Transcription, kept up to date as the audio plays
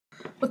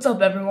What's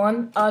up,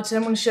 everyone? Today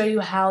I'm going to show you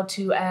how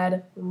to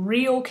add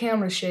real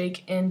camera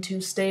shake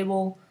into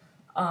stable,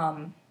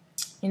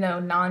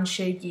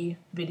 non-shaky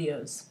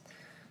videos.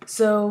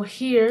 So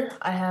here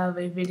I have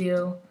a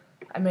video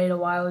I made a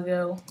while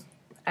ago.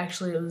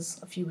 Actually, it was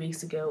a few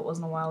weeks ago. It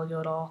wasn't a while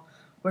ago at all.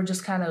 I'm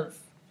just kind of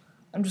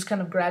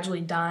gradually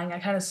dying. I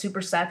kind of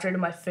super saturated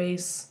my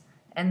face,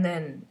 and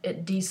then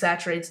it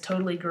desaturates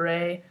totally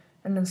gray,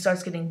 and then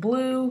starts getting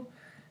blue,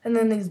 and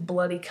then these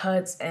bloody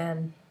cuts,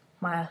 and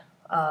my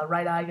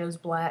right eye goes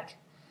black,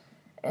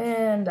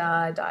 and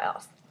I die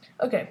off.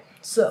 Okay,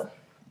 so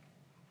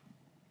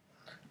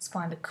let's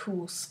find a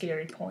cool,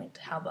 scary point.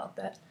 How about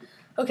that?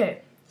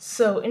 Okay,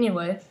 so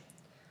anyway,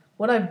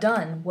 what I've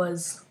done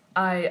was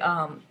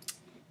I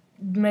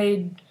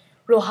made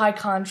real high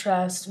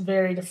contrast,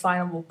 very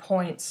definable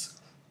points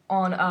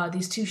on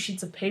these two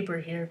sheets of paper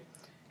here,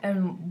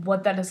 and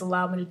what that has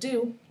allowed me to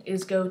do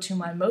is go to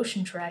my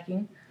motion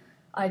tracking.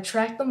 I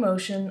tracked the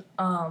motion.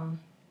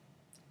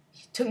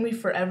 It took me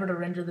forever to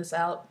render this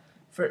out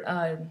for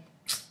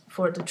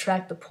it to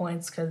track the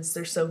points because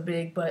they're so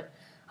big, but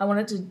I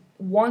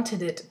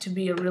wanted it to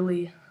be a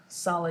really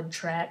solid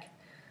track.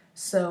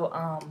 So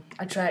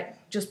I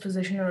tracked just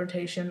position and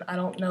rotation. I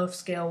don't know if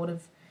scale would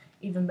have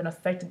even been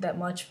affected that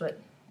much, but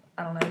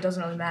I don't know. It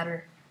doesn't really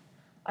matter.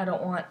 I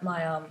don't want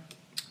my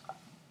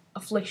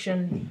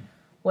affliction,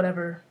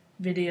 whatever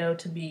video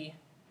to be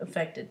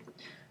affected.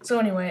 So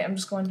anyway, I'm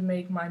just going to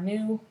make my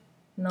new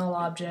null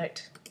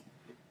object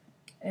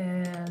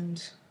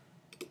and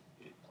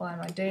apply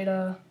my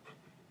data,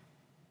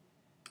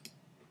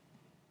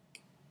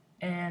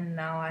 and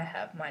now I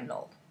have my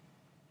null.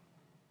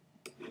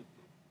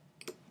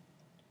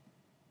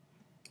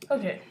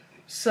 Okay,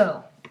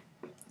 so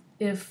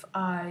if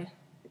I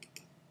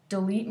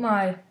delete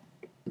my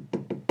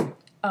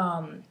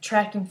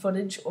tracking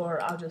footage,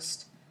 or I'll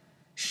just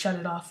shut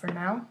it off for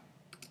now,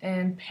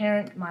 and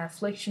parent my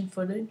affliction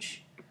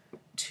footage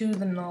to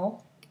the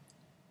null,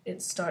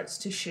 it starts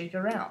to shake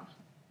around.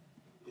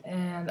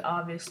 And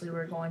obviously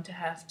we're going to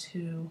have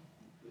to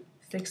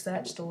fix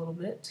that just a little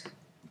bit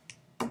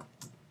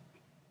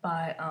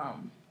by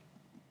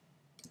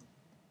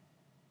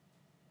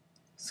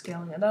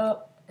scaling it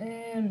up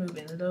and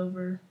moving it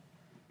over. And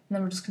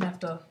then we're just going to have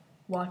to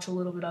watch a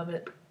little bit of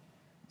it,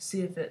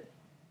 see if it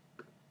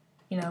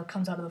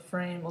comes out of the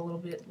frame a little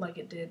bit like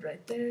it did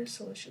right there.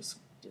 So let's just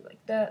do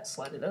like that,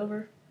 slide it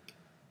over,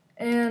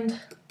 and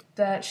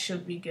that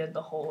should be good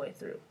the whole way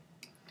through.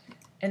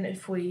 And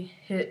if we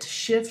hit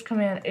Shift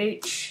Command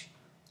H,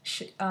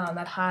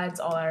 that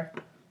hides all our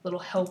little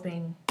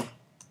helping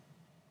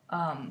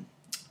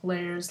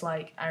layers,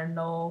 like our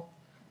null,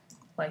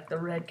 like the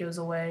red goes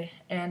away,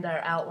 and our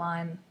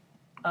outline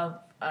of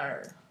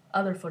our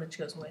other footage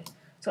goes away.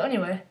 So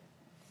anyway,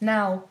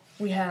 now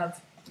we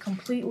have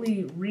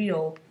completely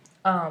real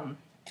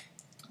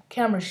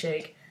camera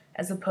shake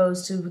as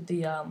opposed to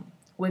the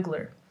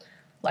wiggler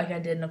like I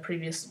did in a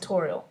previous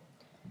tutorial.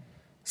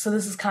 So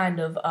this is kind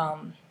of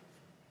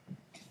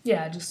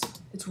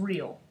it's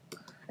real.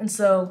 And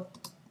so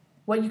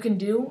what you can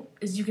do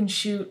is you can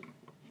shoot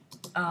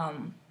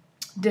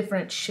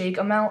different shake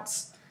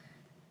amounts,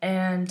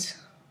 and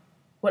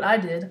what I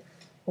did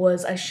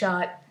was I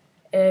shot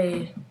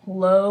a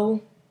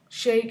low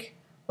shake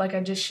like I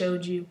just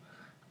showed you,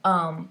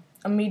 a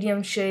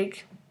medium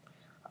shake,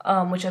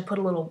 which I put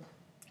a little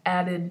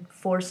added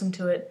force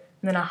into it,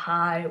 and then a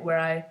high where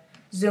I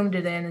zoomed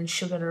it in and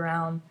shook it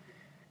around,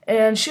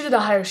 and shoot at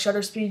a higher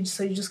shutter speed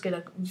so you just get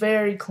a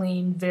very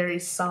clean, very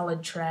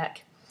solid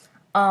track.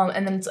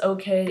 And then it's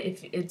okay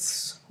if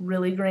it's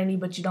really grainy,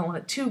 but you don't want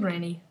it too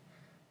grainy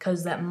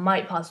because that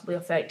might possibly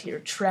affect your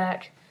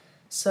track.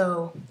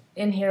 So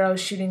in here I was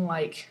shooting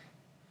like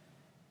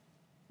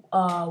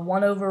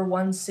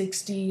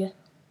 1/160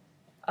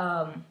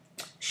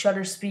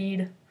 shutter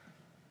speed.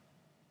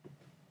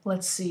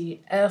 Let's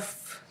see,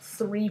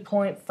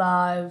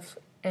 f3.5,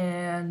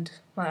 and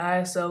my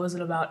ISO was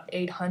at about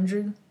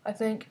 800, I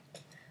think.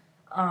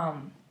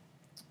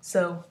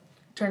 So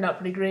turned out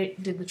pretty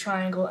great. Did the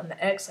triangle and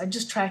the X. I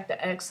just tracked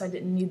the X. I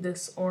didn't need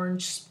this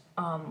orange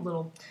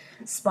little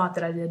spot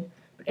that I did.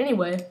 But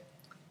anyway,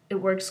 it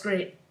works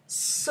great.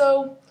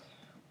 So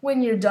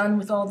when you're done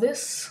with all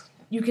this,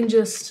 you can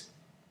just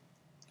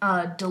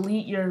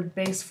delete your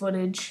base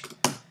footage,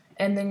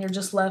 and then you're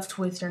just left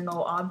with your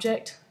null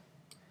object.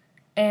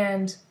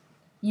 And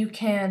you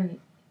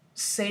can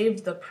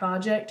save the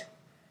project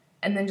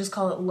and then just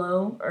call it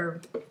low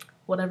or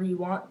whatever you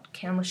want,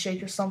 camera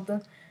shake or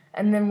something.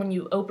 And then when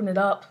you open it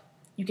up,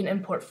 you can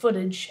import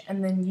footage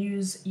and then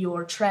use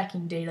your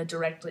tracking data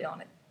directly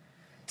on it.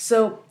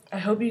 So I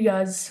hope you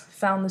guys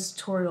found this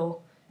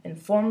tutorial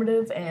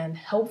informative and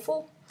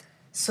helpful.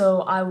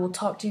 So I will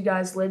talk to you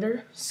guys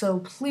later. So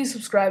please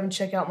subscribe and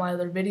check out my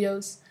other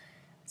videos.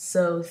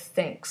 So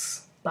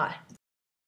thanks. Bye.